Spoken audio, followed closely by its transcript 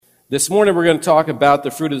This morning we're going to talk about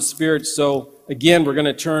the fruit of the Spirit. So again, we're going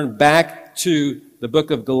to turn back to the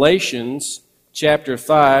book of Galatians, chapter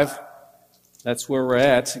 5. That's where we're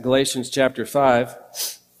at, Galatians chapter 5.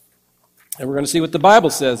 And we're going to see what the Bible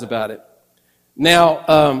says about it.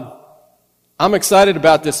 Now, I'm excited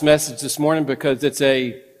about this message this morning because it's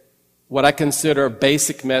what I consider a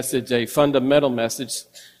basic message, a fundamental message.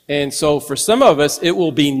 And so for some of us, it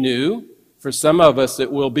will be new. For some of us, it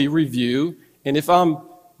will be review. And if I'm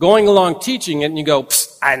going along teaching it and you go,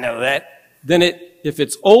 I know that, then if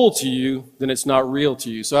it's old to you, then it's not real to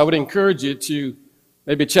you. So I would encourage you to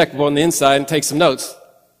maybe check on the inside and take some notes.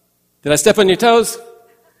 Did I step on your toes?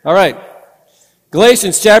 All right.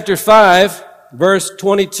 Galatians chapter 5, verse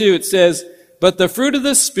 22, it says, "But the fruit of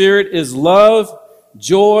the Spirit is love,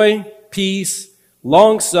 joy, peace,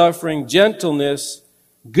 long-suffering, gentleness,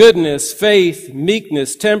 goodness, faith,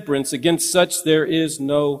 meekness, temperance. Against such there is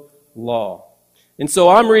no law." And so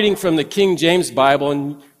I'm reading from the King James Bible,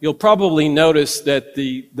 and you'll probably notice that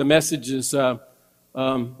the message is, I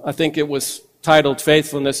think it was titled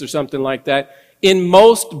Faithfulness or something like that. In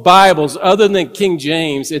most Bibles, other than King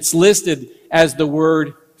James, it's listed as the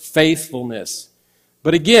word faithfulness.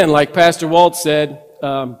 But again, like Pastor Walt said,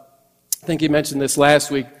 I think he mentioned this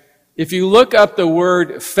last week, if you look up the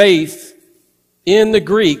word faith in the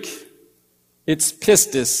Greek, it's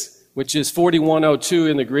pistis, which is 4102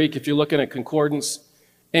 in the Greek, if you look in a concordance,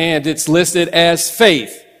 and it's listed as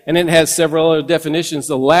faith. And it has several other definitions.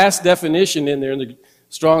 The last definition in there in the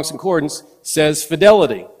Strong's Concordance says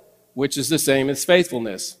fidelity, which is the same as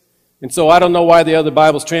faithfulness. And so I don't know why the other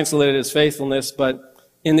Bibles translate it as faithfulness, but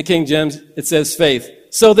in the King James it says faith.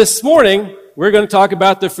 So this morning we're going to talk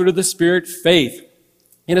about the fruit of the Spirit, faith.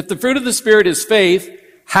 And if the fruit of the Spirit is faith,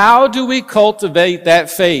 how do we cultivate that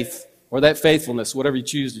faith or that faithfulness, whatever you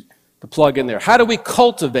choose to plug in there? How do we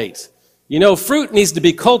cultivate? You know, fruit needs to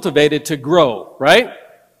be cultivated to grow, right?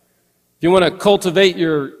 If you want to cultivate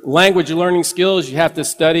your language learning skills, you have to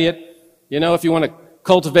study it. You know, if you want to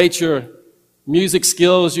cultivate your music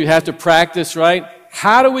skills, you have to practice, right?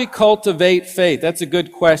 How do we cultivate faith? That's a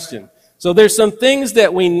good question. So there's some things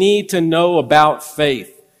that we need to know about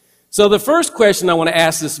faith. So the first question I want to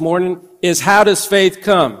ask this morning is, how does faith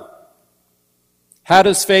come? How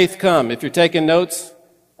does faith come? If you're taking notes,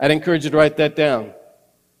 I'd encourage you to write that down.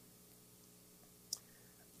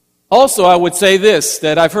 Also, I would say this,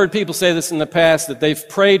 that I've heard people say this in the past, that they've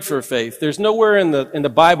prayed for faith. There's nowhere in the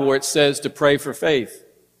Bible where it says to pray for faith.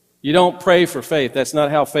 You don't pray for faith. That's not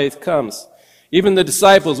how faith comes. Even the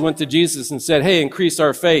disciples went to Jesus and said, hey, increase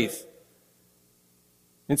our faith.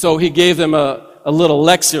 And so he gave them a little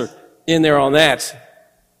lecture in there on that.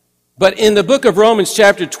 But in the book of Romans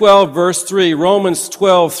chapter 12, verse 3, Romans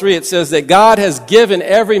 12:3, it says that God has given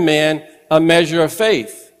every man a measure of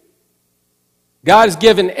faith. God has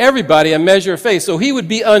given everybody a measure of faith. So he would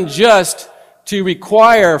be unjust to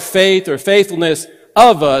require faith or faithfulness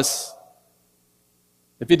of us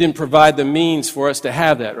if he didn't provide the means for us to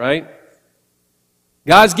have that, right?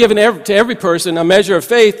 God's given to every person a measure of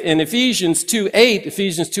faith, and Ephesians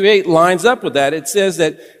 2:8 lines up with that. It says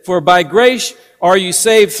that, "For by grace are you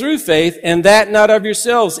saved through faith, and that not of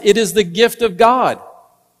yourselves. It is the gift of God."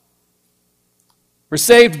 We're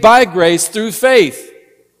saved by grace through faith.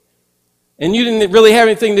 And you didn't really have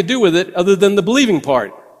anything to do with it other than the believing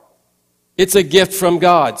part. It's a gift from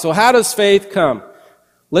God. So how does faith come?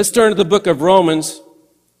 Let's turn to the book of Romans,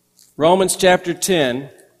 Romans chapter 10.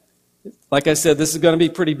 Like I said, this is going to be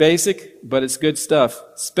pretty basic, but it's good stuff,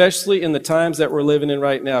 especially in the times that we're living in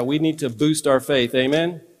right now. We need to boost our faith.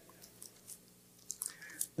 Amen?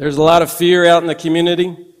 There's a lot of fear out in the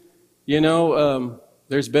community. You know,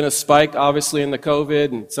 there's been a spike, obviously, in the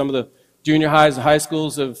COVID, and some of the junior highs and high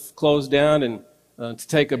schools have closed down and to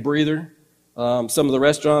take a breather. Some of the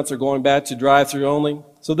restaurants are going back to drive-through only.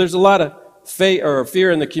 So there's a lot of fear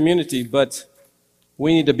in the community, but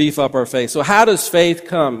we need to beef up our faith. So how does faith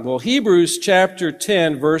come? Well, Hebrews chapter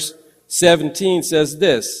 10, verse 17 says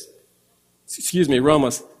this.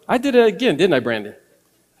 Romans. I did it again, didn't I, Brandon?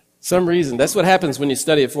 Some reason. That's what happens when you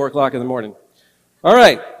study at 4 o'clock in the morning. All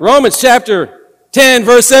right, Romans chapter 10,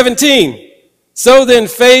 verse 17. "So then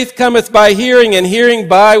faith cometh by hearing, and hearing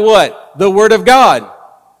by" what? The Word of God.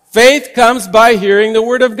 Faith comes by hearing the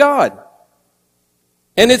Word of God.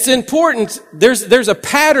 And it's important, there's a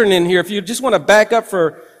pattern in here. If you just want to back up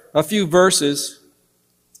for a few verses,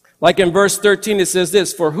 like in verse 13 it says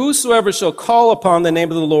this, "For whosoever shall call upon the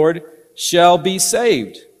name of the Lord shall be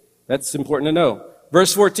saved." That's important to know.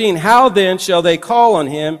 Verse 14, "How then shall they call on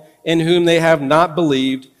him in whom they have not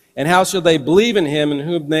believed? And how shall they believe in him in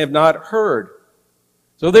whom they have not heard?"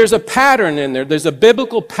 So there's a pattern in there. There's a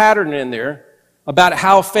biblical pattern in there about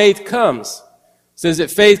how faith comes. It says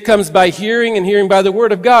that faith comes by hearing and hearing by the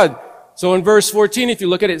word of God. So in verse 14, if you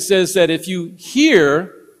look at it, it says that if you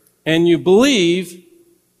hear and you believe,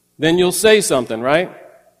 then you'll say something, right?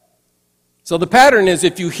 So the pattern is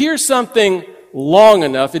if you hear something long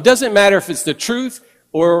enough, it doesn't matter if it's the truth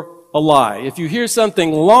or a lie. If you hear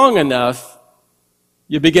something long enough,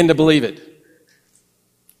 you begin to believe it.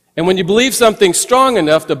 And when you believe something strong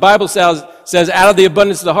enough, the Bible says out of the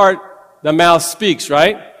abundance of the heart, the mouth speaks,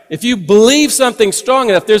 right? If you believe something strong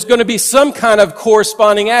enough, there's going to be some kind of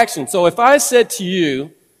corresponding action. So if I said to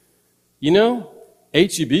you, you know,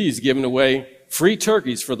 HEB is giving away free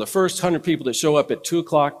turkeys for the first 100 people that show up at 2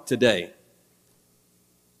 o'clock today.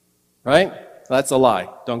 Right? That's a lie.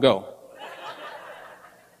 Don't go.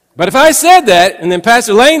 But if I said that, and then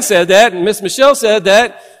Pastor Lane said that, and Miss Michelle said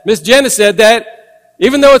that, Miss Jenna said that,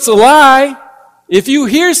 even though it's a lie, if you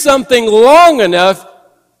hear something long enough,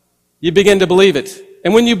 you begin to believe it.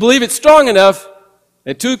 And when you believe it strong enough,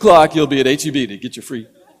 at 2 o'clock, you'll be at HEB to get your free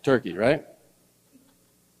turkey, right?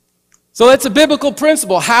 So that's a biblical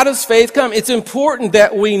principle. How does faith come? It's important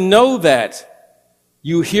that we know that.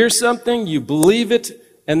 You hear something, you believe it,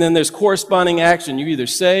 and then there's corresponding action. You either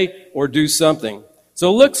say or do something.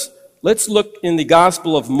 So let's look in the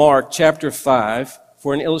Gospel of Mark, chapter 5,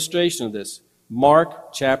 for an illustration of this.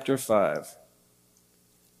 Mark, chapter 5.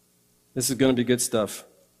 This is going to be good stuff.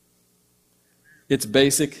 It's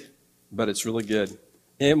basic, but it's really good.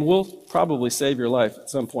 And will probably save your life at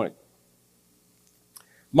some point.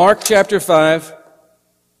 Mark, chapter 5,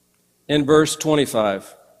 and verse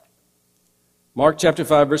 25. Mark, chapter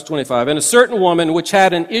 5, verse 25. And a certain woman which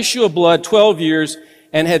had an issue of blood 12 years,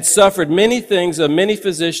 and had suffered many things of many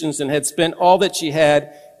physicians, and had spent all that she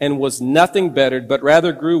had, and was nothing bettered, but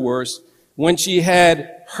rather grew worse. When she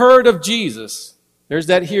had heard of Jesus, there's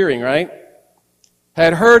that hearing, right?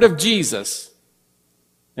 Had heard of Jesus,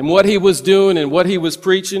 and what he was doing and what he was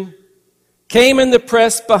preaching, came in the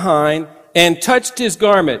press behind, and touched his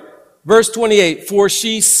garment. Verse 28, for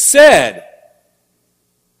she said,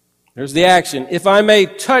 there's the action, if I may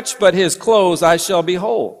touch but his clothes, I shall be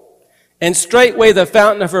whole. And straightway the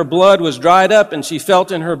fountain of her blood was dried up, and she felt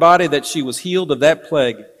in her body that she was healed of that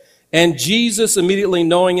plague. And Jesus, immediately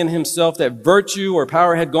knowing in himself that virtue or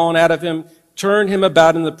power had gone out of him, turned him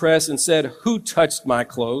about in the press and said, who touched my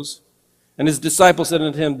clothes? And his disciples said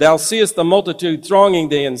unto him, thou seest the multitude thronging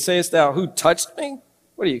thee, and sayest thou, who touched me?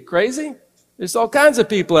 What are you, crazy? There's all kinds of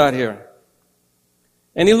people out here.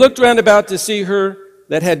 And he looked round about to see her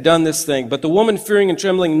that had done this thing. But the woman, fearing and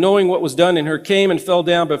trembling, knowing what was done in her, came and fell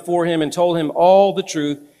down before him and told him all the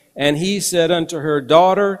truth. And he said unto her,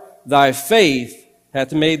 daughter, thy faith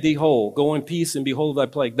hath made thee whole. Go in peace and behold thy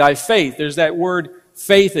plague. Thy faith, there's that word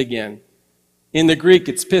faith again. In the Greek,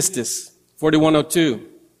 it's pistis, 4102.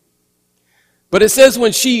 But it says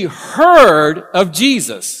when she heard of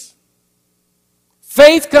Jesus,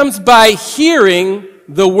 faith comes by hearing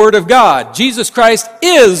the Word of God. Jesus Christ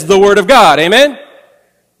is the Word of God. Amen?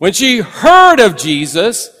 When she heard of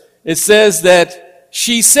Jesus, it says that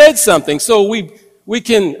she said something. So we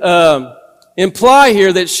can imply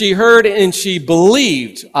here that she heard and she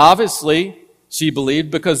believed. Obviously, she believed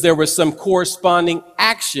because there was some corresponding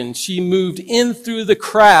action. She moved in through the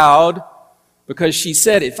crowd because she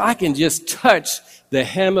said, if I can just touch the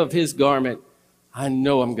hem of his garment, I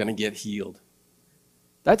know I'm going to get healed.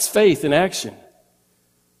 That's faith in action.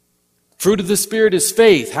 Fruit of the Spirit is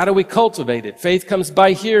faith. How do we cultivate it? Faith comes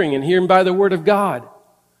by hearing, and hearing by the Word of God.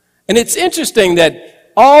 And it's interesting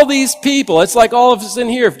that all these people, it's like all of us in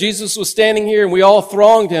here, if Jesus was standing here and we all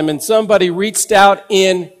thronged him and somebody reached out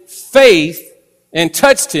in faith and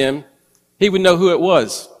touched him, he would know who it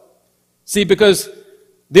was. See, because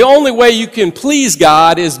the only way you can please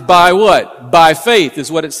God is by what? By faith,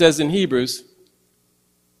 is what it says in Hebrews.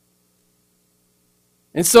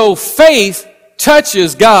 And so faith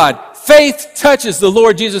touches God. Faith touches the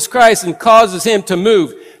Lord Jesus Christ and causes him to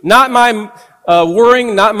move. Not my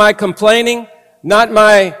worrying, not my complaining, not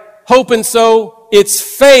my hope and so. It's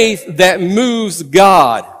faith that moves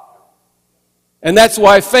God. And that's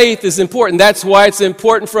why faith is important. That's why it's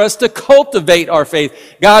important for us to cultivate our faith.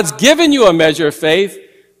 God's given you a measure of faith,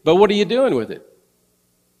 but what are you doing with it?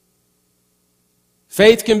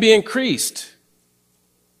 Faith can be increased.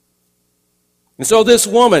 And so this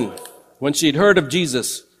woman, when she'd heard of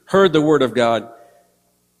Jesus, heard the Word of God,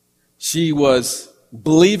 she was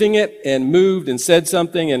believing it and moved and said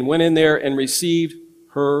something and went in there and received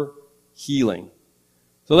her healing.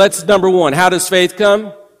 So that's number one. How does faith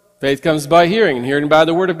come? Faith comes by hearing, and hearing by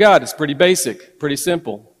the Word of God. It's pretty basic, pretty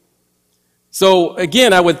simple. So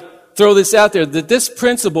again, I would throw this out there, that this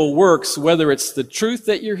principle works whether it's the truth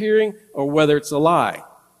that you're hearing or whether it's a lie.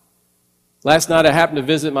 Last night I happened to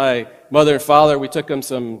visit my mother and father. We took them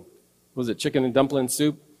some, chicken and dumpling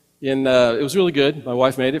soup? And it was really good. My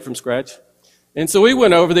wife made it from scratch. And so we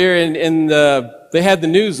went over there, and they had the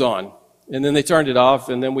news on. And then they turned it off,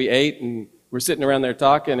 and then we ate, and we're sitting around there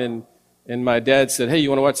talking, and my dad said, hey, you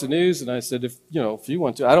want to watch the news? And I said, if you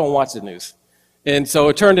want to. I don't watch the news. And so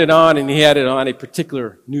I turned it on, and he had it on a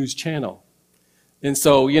particular news channel. And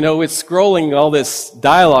so, it's scrolling all this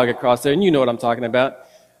dialogue across there, and you know what I'm talking about,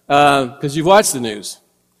 because you've watched the news.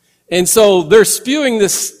 And so they're spewing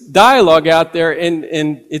this dialogue out there, and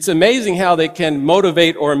it's amazing how they can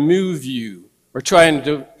motivate or move you or trying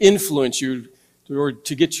to influence you or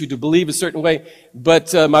to get you to believe a certain way.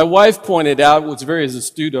 But my wife pointed out, what's very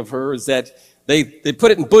astute of her, is that they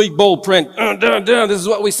put it in big, bold print, this is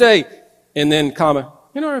what we say, and then comma,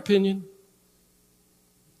 in our opinion.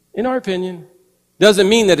 In our opinion. Doesn't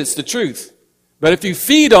mean that it's the truth. But if you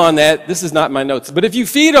feed on that, this is not my notes, but if you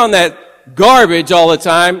feed on that garbage all the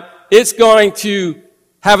time, it's going to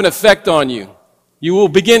have an effect on you. You will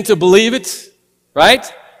begin to believe it, right?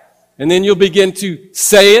 And then you'll begin to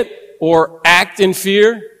say it or act in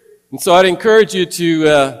fear. And so I'd encourage you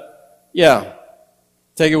to,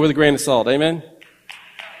 take it with a grain of salt. Amen?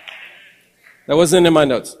 That wasn't in my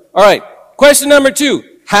notes. All right. Question number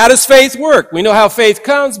 2. How does faith work? We know how faith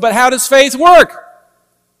comes, but how does faith work?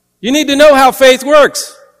 You need to know how faith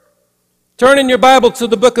works. Turn in your Bible to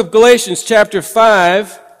the book of Galatians chapter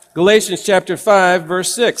 5. Galatians chapter 5,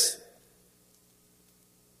 verse 6.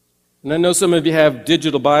 And I know some of you have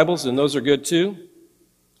digital Bibles, and those are good too.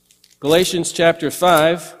 Galatians chapter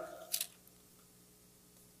 5,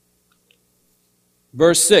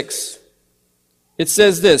 verse 6. It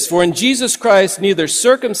says this, for in Jesus Christ neither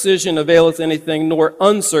circumcision availeth anything, nor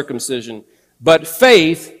uncircumcision, but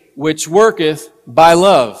faith which worketh by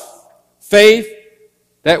love. Faith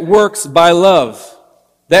that works by love.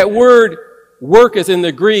 That word worketh in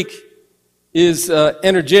the Greek is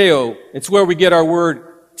energeo. It's where we get our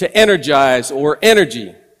word to energize or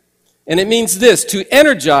energy. And it means this, to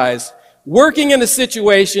energize, working in a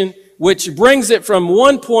situation which brings it from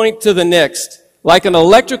one point to the next, like an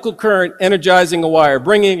electrical current energizing a wire,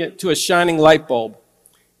 bringing it to a shining light bulb.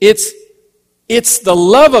 It's the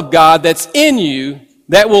love of God that's in you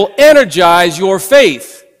that will energize your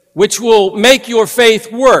faith, which will make your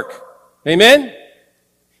faith work. Amen?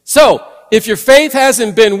 So, if your faith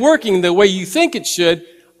hasn't been working the way you think it should,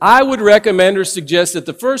 I would recommend or suggest that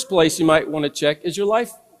the first place you might want to check is your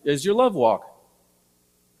love walk.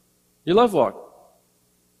 Your love walk.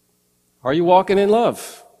 Are you walking in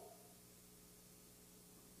love?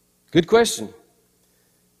 Good question.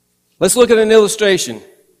 Let's look at an illustration.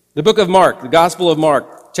 The book of Mark, the Gospel of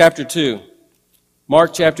Mark, chapter 2.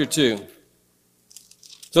 Mark chapter 2.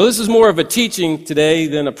 So this is more of a teaching today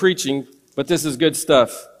than a preaching, but this is good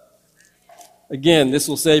stuff. Again, this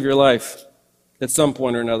will save your life at some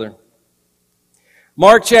point or another.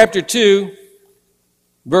 Mark chapter 2,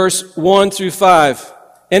 verse 1 through 5.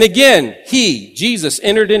 And again, he, Jesus,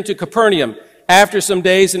 entered into Capernaum after some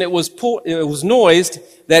days, and it was noised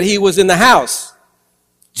that he was in the house.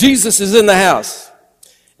 Jesus is in the house.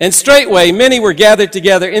 And straightway many were gathered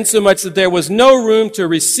together, insomuch that there was no room to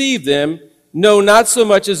receive them, no, not so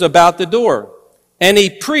much as about the door. And he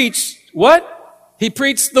preached, what? He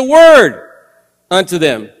preached the word unto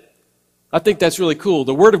them. I think that's really cool.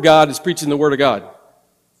 The Word of God is preaching the Word of God.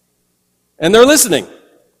 And they're listening.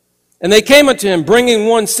 And they came unto him, bringing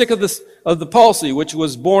one sick of the palsy, which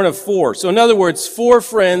was born of 4. So in other words, 4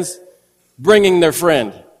 friends bringing their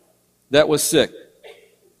friend that was sick.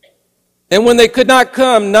 And when they could not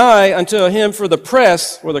come nigh unto him for the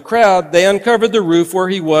press, or the crowd, they uncovered the roof where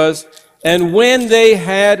he was. And when they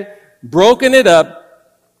had broken it up,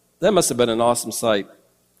 that must have been an awesome sight.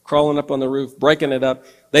 Crawling up on the roof, breaking it up.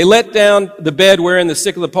 They let down the bed wherein the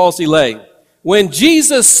sick of the palsy lay. When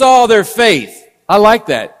Jesus saw their faith, I like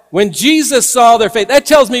that. When Jesus saw their faith, that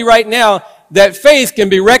tells me right now that faith can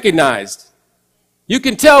be recognized. You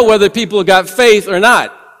can tell whether people have got faith or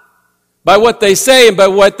not by what they say and by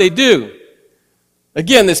what they do.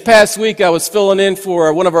 Again, this past week I was filling in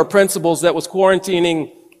for one of our principals that was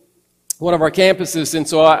quarantining one of our campuses, and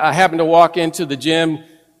so I happened to walk into the gym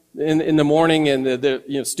in the morning, and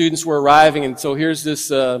the students were arriving, and so here's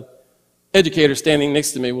this educator standing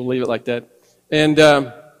next to me. We'll leave it like that. And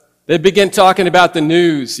they began talking about the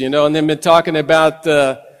news, and they've been talking about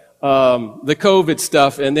the COVID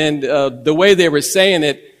stuff, and then the way they were saying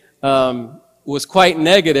it was quite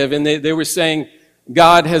negative, and they were saying,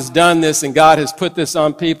 God has done this, and God has put this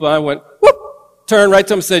on people. I went, whoop, turned right to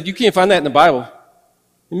them and said, you can't find that in the Bible.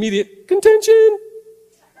 Immediate contention.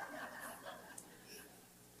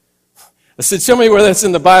 I said, show me where that's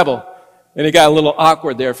in the Bible. And it got a little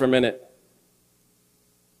awkward there for a minute.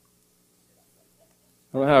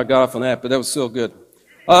 I don't know how I got off on that, but that was still good.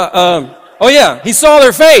 Oh yeah, he saw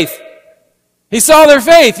their faith. He saw their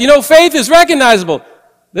faith. You know, faith is recognizable.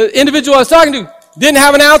 The individual I was talking to didn't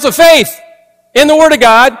have an ounce of faith in the Word of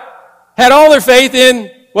God, had all their faith in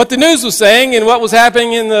what the news was saying and what was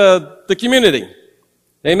happening in the community.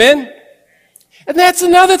 Amen? And that's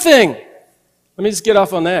another thing. Let me just get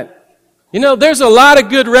off on that. You know, there's a lot of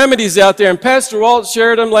good remedies out there, and Pastor Walt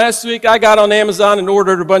shared them last week. I got on Amazon and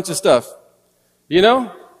ordered a bunch of stuff. You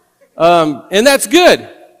know? And that's good.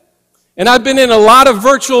 And I've been in a lot of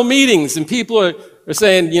virtual meetings, and people are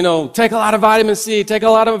saying, you know, take a lot of vitamin C, take a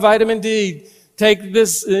lot of vitamin D, take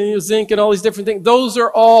this zinc and all these different things. Those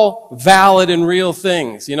are all valid and real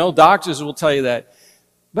things. You know, doctors will tell you that.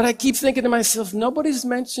 But I keep thinking to myself, nobody's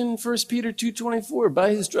mentioned 1 Peter 2:24.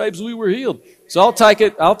 By his stripes we were healed. So I'll type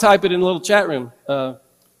it in a little chat room. 1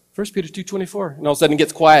 Peter 2:24. And all of a sudden it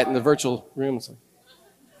gets quiet in the virtual room. It's like,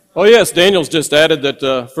 oh yes, Daniel's just added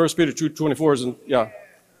that 1 Peter 2:24 is yeah.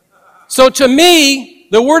 So to me,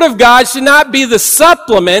 the Word of God should not be the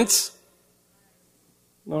supplement.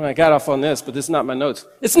 No, I got off on this, but this is not my notes.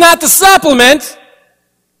 It's not the supplement.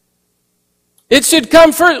 It should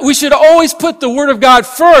come first. We should always put the Word of God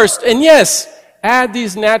first. And yes, add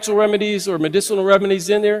these natural remedies or medicinal remedies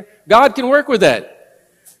in there. God can work with that.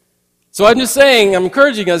 So I'm just saying, I'm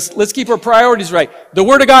encouraging us, let's keep our priorities right. The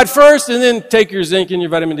Word of God first, and then take your zinc and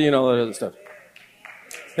your vitamin D and all that other stuff.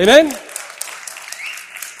 Amen?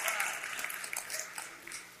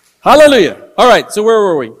 Hallelujah. All right, so where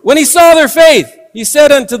were we? When he saw their faith, he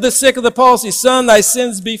said unto the sick of the palsy, Son, thy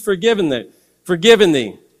sins be forgiven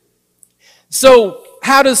thee. So,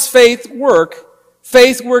 how does faith work?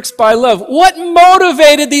 Faith works by love. What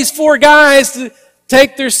motivated these four guys to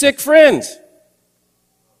take their sick friend?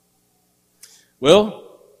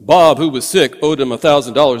 Well, Bob, who was sick, owed them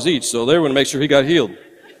 $1,000 each, so they were going to make sure he got healed.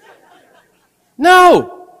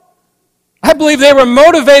 No! I believe they were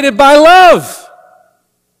motivated by love.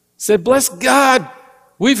 Said, bless God,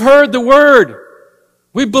 we've heard the Word.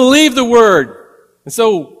 We believe the Word. And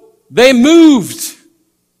so they moved.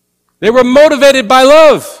 They were motivated by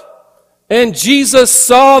love. And Jesus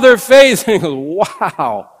saw their faith and he goes,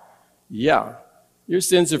 wow, yeah, your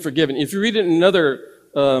sins are forgiven. If you read it in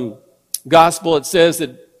another gospel, it says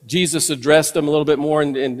that Jesus addressed them a little bit more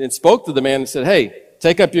and spoke to the man and said, hey,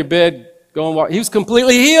 take up your bed, go and walk. He was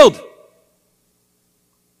completely healed.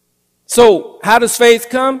 So how does faith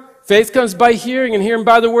come? Faith comes by hearing, and hearing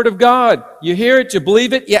by the Word of God. You hear it, you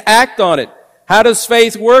believe it, you act on it. How does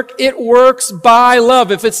faith work? It works by love.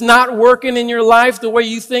 If it's not working in your life the way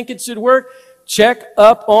you think it should work, check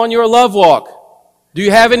up on your love walk. Do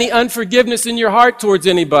you have any unforgiveness in your heart towards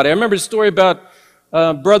anybody? I remember a story about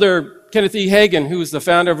Brother Kenneth E. Hagin, who was the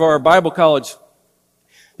founder of our Bible college.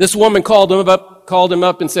 This woman called him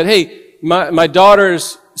up and said, hey, my daughter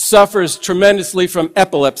suffers tremendously from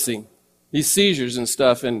epilepsy, these seizures and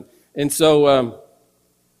stuff, and so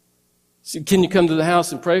said, can you come to the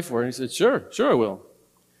house and pray for her? And he said, sure I will.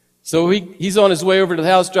 So he's on his way over to the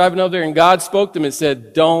house, driving over there, and God spoke to him and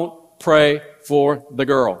said, don't pray for the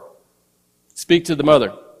girl. Speak to the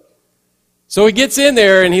mother. So he gets in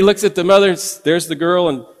there, and he looks at the mother. There's the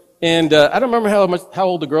girl, and I don't remember how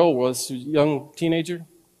old the girl was. She was a young teenager,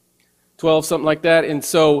 12, something like that. And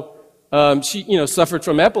so she suffered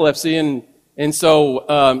from epilepsy, and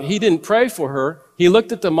so he didn't pray for her. He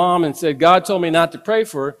looked at the mom and said, God told me not to pray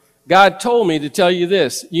for her. God told me to tell you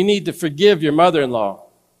this. You need to forgive your mother-in-law.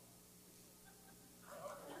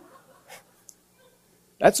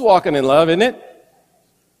 That's walking in love, isn't it?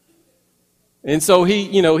 And so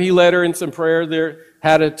he led her in some prayer there,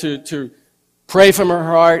 how to pray from her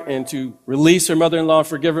heart and to release her mother-in-law,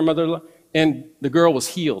 forgive her mother-in-law. And the girl was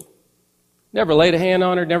healed. Never laid a hand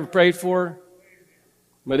on her, never prayed for her.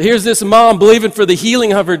 But here's this mom believing for the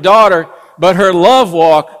healing of her daughter, but her love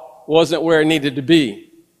walk wasn't where it needed to be.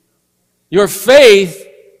 Your faith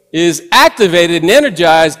is activated and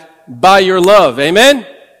energized by your love. Amen?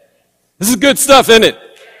 This is good stuff, isn't it?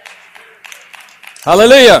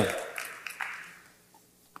 Hallelujah.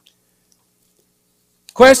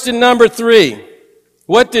 Question number 3.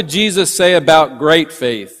 What did Jesus say about great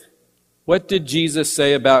faith? What did Jesus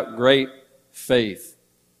say about great faith?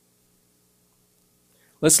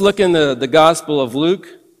 Let's look in the Gospel of Luke,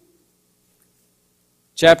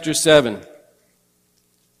 chapter 7.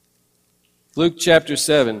 Luke chapter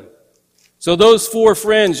 7. So those four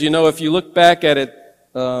friends, if you look back at it,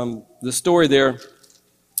 the story there,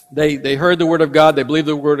 They heard the word of God, they believed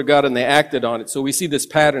the word of God, and they acted on it. So we see this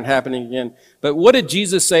pattern happening again. But what did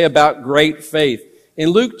Jesus say about great faith? In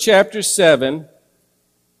Luke chapter 7,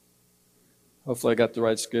 hopefully I got the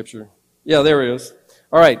right scripture. Yeah, there it is.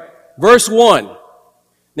 All right, verse 1.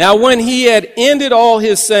 Now when he had ended all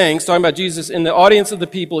his sayings, talking about Jesus, in the audience of the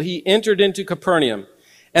people, he entered into Capernaum.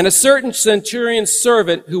 And a certain centurion's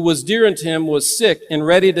servant who was dear unto him was sick and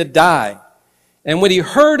ready to die. And when he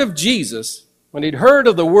heard of Jesus, when he'd heard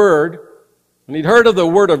of the word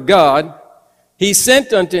of God, he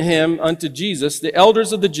sent unto Jesus, the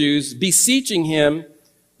elders of the Jews, beseeching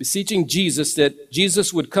Jesus that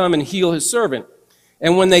Jesus would come and heal his servant.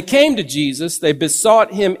 And when they came to Jesus, they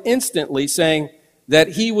besought him instantly, saying that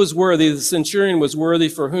he was worthy, the centurion was worthy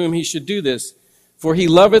for whom he should do this. For he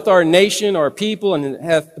loveth our nation, our people, and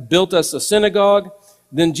hath built us a synagogue.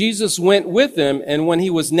 Then Jesus went with them, and when he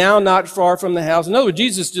was now not far from the house, in other words,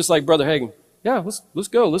 Jesus just like Brother Hagin, yeah, let's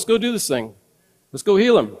go do this thing. Let's go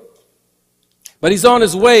heal him. But he's on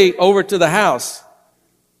his way over to the house.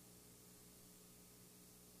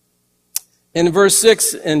 In verse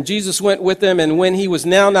 6, and Jesus went with them, and when he was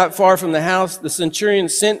now not far from the house, the centurion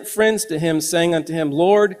sent friends to him, saying unto him,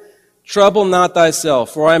 Lord, trouble not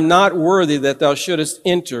thyself, for I am not worthy that thou shouldest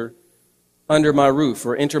enter under my roof,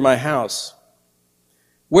 or enter my house.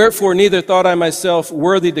 Wherefore neither thought I myself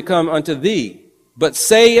worthy to come unto thee, but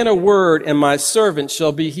say in a word, and my servant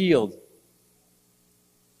shall be healed.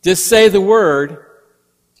 Just say the word,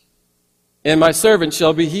 and my servant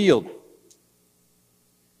shall be healed.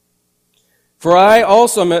 For I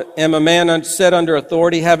also am a man set under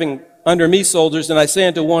authority, having under me soldiers, and I say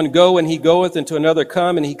unto one, Go, and he goeth, and to another,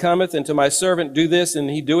 Come, and he cometh, and to my servant, Do this, and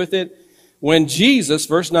he doeth it. When Jesus,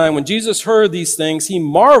 verse 9, when Jesus heard these things, he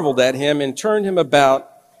marveled at him, and turned him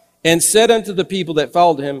about, and said unto the people that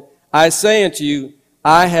followed him, I say unto you,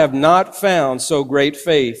 I have not found so great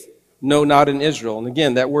faith, no, not in Israel. And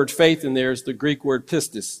again, that word faith in there is the Greek word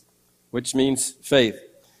pistis, which means faith.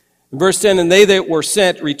 In verse 10, and they that were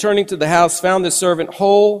sent, returning to the house, found the servant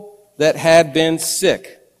whole that had been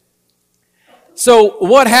sick. So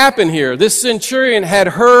what happened here? This centurion had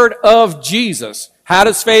heard of Jesus. How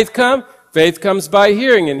does faith come? Faith comes by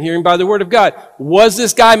hearing, and hearing by the word of God. Was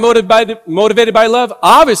this guy motivated by love?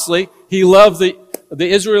 Obviously, he loved the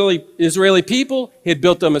Israeli people. He had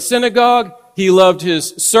built them a synagogue. He loved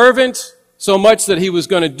his servant so much that he was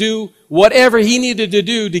going to do whatever he needed to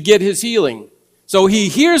do to get his healing. So he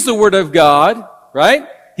hears the word of God, right?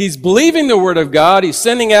 He's believing the word of God. He's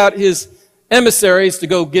sending out his emissaries to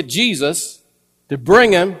go get Jesus, to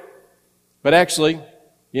bring him. But actually,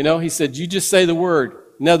 he said, you just say the word.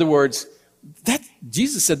 In other words,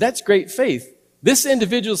 Jesus said, that's great faith. This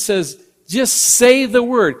individual says, just say the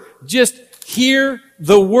word. Just hear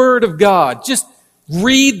the word of God. Just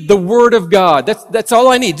read the word of God. That's all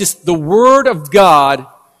I need. Just the word of God.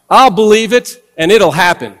 I'll believe it and it'll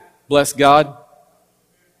happen. Bless God.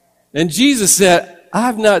 And Jesus said,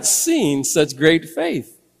 I've not seen such great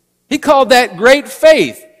faith. He called that great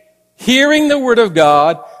faith. Hearing the word of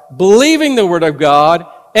God, believing the word of God,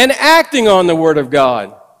 and acting on the word of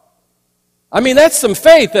God. I mean, that's some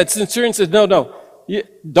faith. That centurion says, no,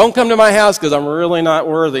 don't come to my house because I'm really not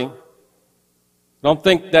worthy. Don't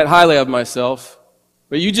think that highly of myself.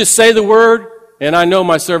 But you just say the word, and I know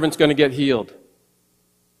my servant's going to get healed.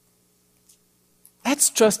 That's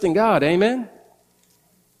trusting God, amen?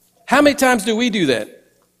 How many times do we do that?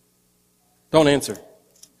 Don't answer.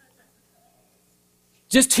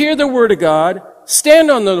 Just hear the word of God, stand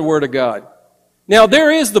on the word of God. Now,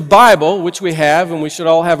 there is the Bible, which we have, and we should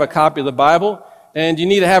all have a copy of the Bible. And you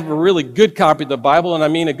need to have a really good copy of the Bible. And I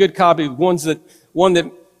mean a good copy, one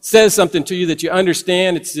that says something to you that you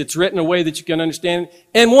understand. It's written in a way that you can understand.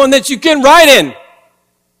 And one that you can write in.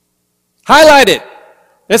 Highlight it.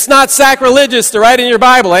 It's not sacrilegious to write in your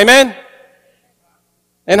Bible, amen?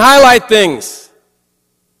 And highlight things.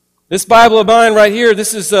 This Bible of mine right here,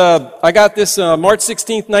 this is, I got this March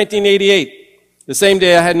 16th, 1988. The same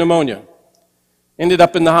day I had pneumonia. Ended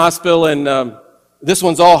up in the hospital, and this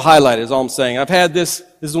one's all highlighted, is all I'm saying. I've had this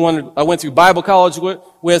is the one I went through Bible college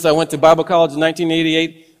with. I went to Bible college in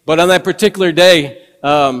 1988. But on that particular day,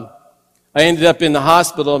 I ended up in the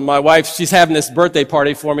hospital, and my wife, she's having this birthday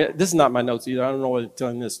party for me. This is not my notes either. I don't know why I'm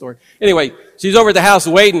telling this story. Anyway, she's over at the house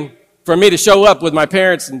waiting for me to show up with my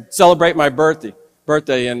parents and celebrate my birthday.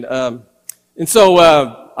 And so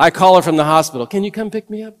I call her from the hospital. Can you come pick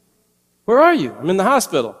me up? Where are you? I'm in the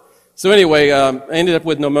hospital. So anyway, I ended up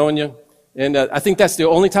with pneumonia, and I think that's the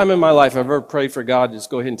only time in my life I've ever prayed for God to just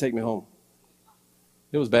go ahead and take me home.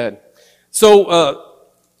 It was bad. So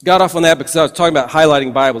got off on that because I was talking about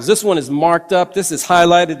highlighting Bibles. This one is marked up. This is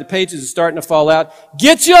highlighted. The pages are starting to fall out.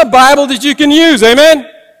 Get you a Bible that you can use. Amen?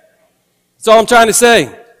 That's all I'm trying to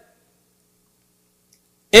say.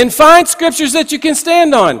 And find scriptures that you can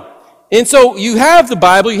stand on. And so you have the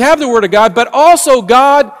Bible, you have the Word of God, but also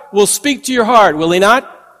God will speak to your heart, will He not?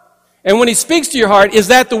 And when He speaks to your heart, is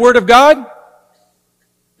that the Word of God?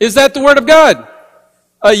 Is that the Word of God?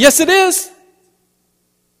 Yes, it is.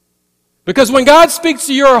 Because when God speaks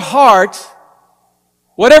to your heart,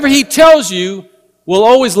 whatever He tells you will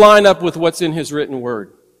always line up with what's in His written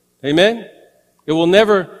Word. Amen? It will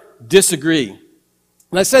never disagree.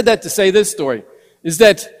 And I said that to say this story, is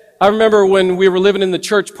that I remember when we were living in the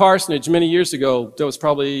church parsonage many years ago. That was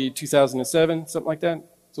probably 2007, something like that.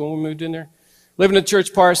 So when we moved in there. Living in the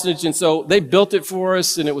church parsonage, and so they built it for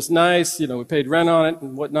us, and it was nice. You know, we paid rent on it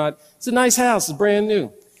and whatnot. It's a nice house. It's brand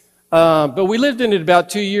new. But we lived in it about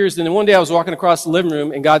 2 years, and then one day I was walking across the living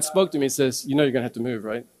room, and God spoke to me and says, you know you're going to have to move,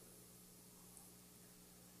 right?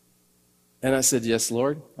 And I said, yes,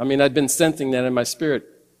 Lord. I mean, I'd been sensing that in my spirit.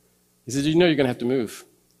 He said, you know you're going to have to move.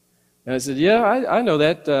 And I said, yeah, I know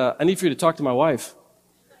that. I need for you to talk to my wife.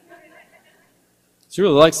 She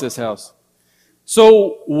really likes this house.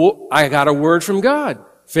 So I got a word from God.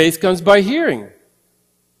 Faith comes by hearing,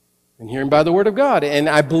 and hearing by the word of God. And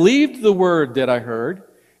I believed the word that I heard,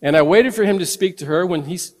 and I waited for Him to speak to her. When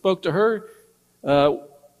He spoke to her,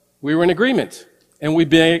 we were in agreement. And we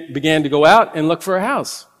began to go out and look for a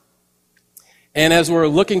house. And as we're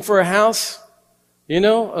looking for a house,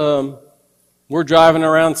 we're driving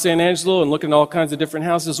around San Angelo and looking at all kinds of different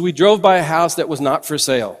houses. We drove by a house that was not for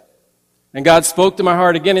sale. And God spoke to my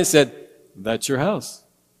heart again and said, that's your house.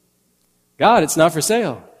 God, it's not for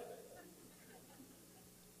sale.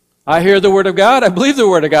 I hear the word of God. I believe the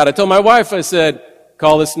word of God. I told my wife, I said,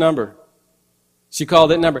 call this number. She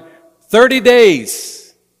called that number. 30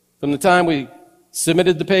 days from the time we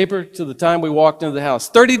submitted the paper to the time we walked into the house.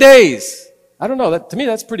 30 days. I don't know. To me,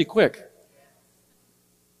 that's pretty quick.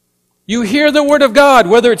 You hear the word of God,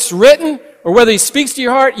 whether it's written or whether He speaks to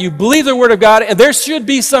your heart, you believe the word of God, and there should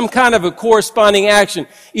be some kind of a corresponding action.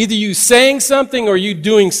 Either you saying something or you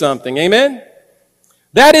doing something. Amen?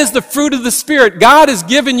 That is the fruit of the Spirit. God has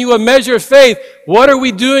given you a measure of faith. What are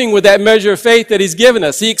we doing with that measure of faith that He's given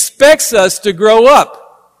us? He expects us to grow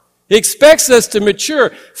up. He expects us to mature.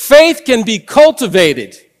 Faith can be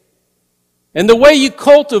cultivated. And the way you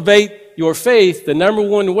cultivate your faith, the number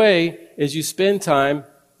one way, is you spend time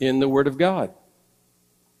in the Word of God.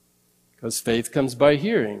 Because faith comes by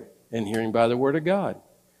hearing, and hearing by the Word of God.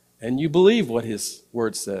 And you believe what His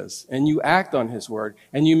Word says, and you act on His Word,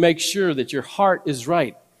 and you make sure that your heart is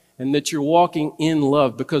right, and that you're walking in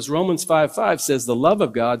love. Because Romans 5:5 says the love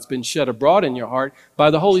of God's been shed abroad in your heart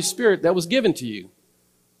by the Holy Spirit that was given to you.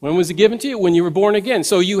 When was it given to you? When you were born again.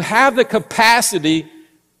 So you have the capacity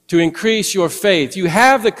to increase your faith. You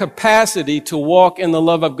have the capacity to walk in the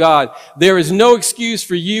love of God. There is no excuse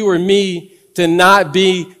for you or me to not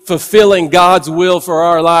be fulfilling God's will for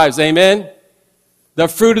our lives. Amen? The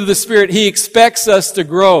fruit of the Spirit, He expects us to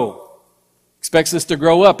grow. Expects us to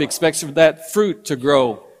grow up. He expects that fruit to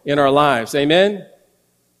grow in our lives. Amen?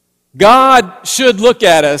 God should look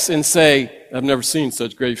at us and say, I've never seen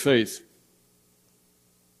such great faith.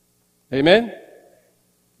 Amen?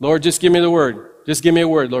 Lord, just give me the word. Just give me a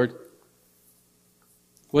word, Lord.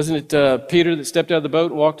 Wasn't it Peter that stepped out of the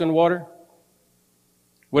boat and walked on water?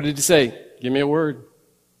 What did He say? Give me a word.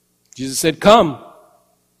 Jesus said, come.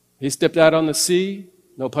 He stepped out on the sea,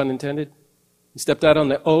 no pun intended. He stepped out on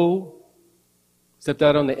the O, stepped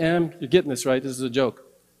out on the M. You're getting this right. This is a joke.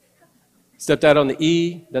 Stepped out on the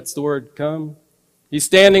E. That's the word, come. He's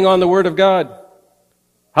standing on the word of God.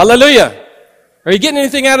 Hallelujah. Are you getting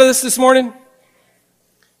anything out of this morning?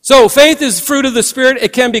 So faith is fruit of the Spirit.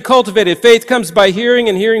 It can be cultivated. Faith comes by hearing,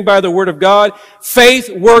 and hearing by the word of God. Faith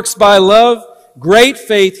works by love. Great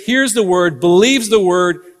faith hears the word, believes the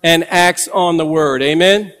word, and acts on the word.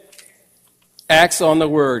 Amen? Acts on the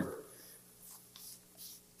word.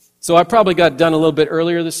 So I probably got done a little bit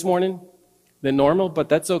earlier this morning than normal, but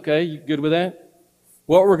that's okay. You good with that?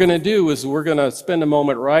 What we're going to do is we're going to spend a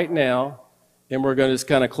moment right now, and we're going to just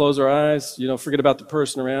kind of close our eyes, forget about the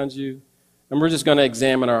person around you, and we're just going to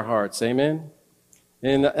examine our hearts. Amen?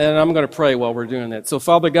 And I'm going to pray while we're doing that. So,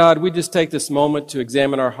 Father God, we just take this moment to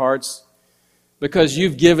examine our hearts because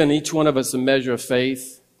You've given each one of us a measure of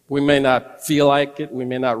faith. We may not feel like it, we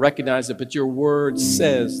may not recognize it, but Your word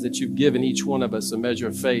says that You've given each one of us a measure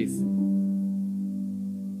of faith.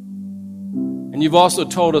 And You've also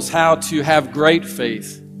told us how to have great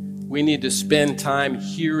faith. We need to spend time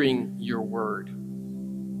hearing Your word.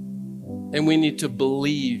 And we need to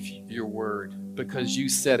believe Your word. because you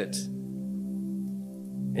said it.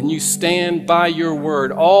 And you stand by your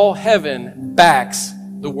word. All heaven backs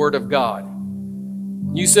the word of God.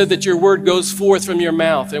 You said that your word goes forth from your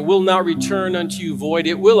mouth and will not return unto you void.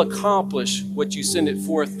 It will accomplish what you send it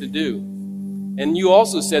forth to do. And you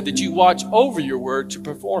also said that you watch over your word to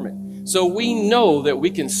perform it. So we know that we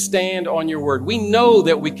can stand on your word. We know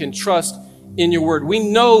that we can trust in your word. We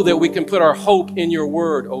know that we can put our hope in your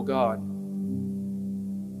word, oh God.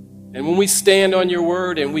 And when we stand on your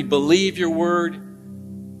word and we believe your word,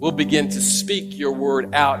 we'll begin to speak your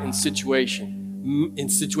word out in situations.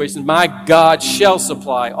 My God shall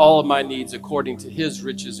supply all of my needs according to his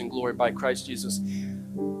riches and glory by Christ Jesus.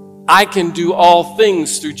 I can do all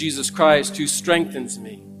things through Jesus Christ who strengthens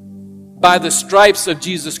me. By the stripes of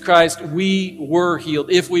Jesus Christ, we were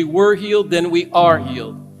healed. If we were healed, then we are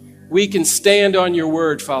healed. We can stand on your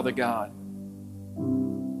word, Father God.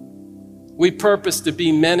 We purpose to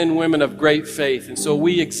be men and women of great faith. And so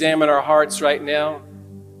we examine our hearts right now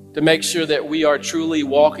to make sure that we are truly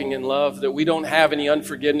walking in love, that we don't have any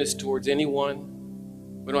unforgiveness towards anyone.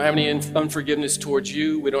 We don't have any unforgiveness towards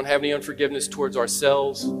you. We don't have any unforgiveness towards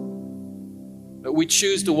ourselves. But we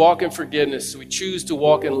choose to walk in forgiveness. We choose to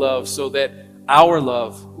walk in love so that our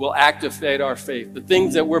love will activate our faith. The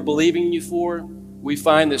things that we're believing you for, we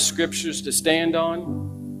find the scriptures to stand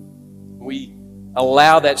on. We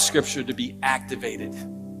allow that scripture to be activated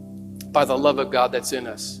by the love of God that's in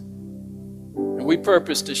us. And we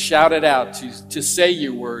purpose to shout it out, to say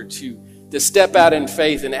your word, to step out in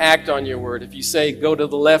faith and act on your word. If you say go to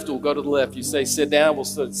the left, we'll go to the left. If you say sit down, we'll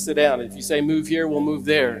sit down. If you say move here, we'll move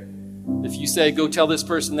there. If you say go tell this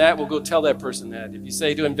person that, we'll go tell that person that. If you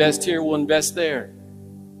say to invest here, we'll invest there.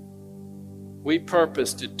 We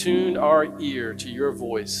purpose to tune our ear to your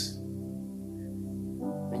voice.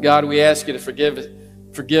 And God, we ask you to forgive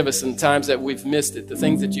us in the times that we've missed it. The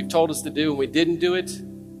things that you've told us to do and we didn't do it,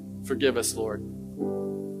 forgive us, Lord.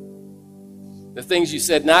 The things you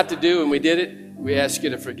said not to do and we did it, we ask you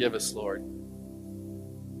to forgive us, Lord.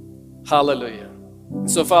 Hallelujah.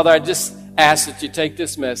 So, Father, I just ask that you take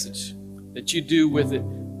this message, that you do with it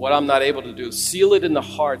what I'm not able to do. Seal it in the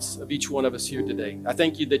hearts of each one of us here today. I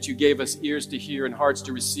thank you that you gave us ears to hear and hearts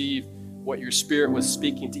to receive what your Spirit was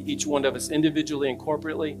speaking to each one of us individually and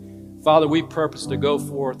corporately. Father, we purpose to go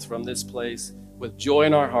forth from this place with joy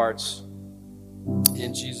in our hearts.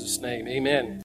 In Jesus' name, amen.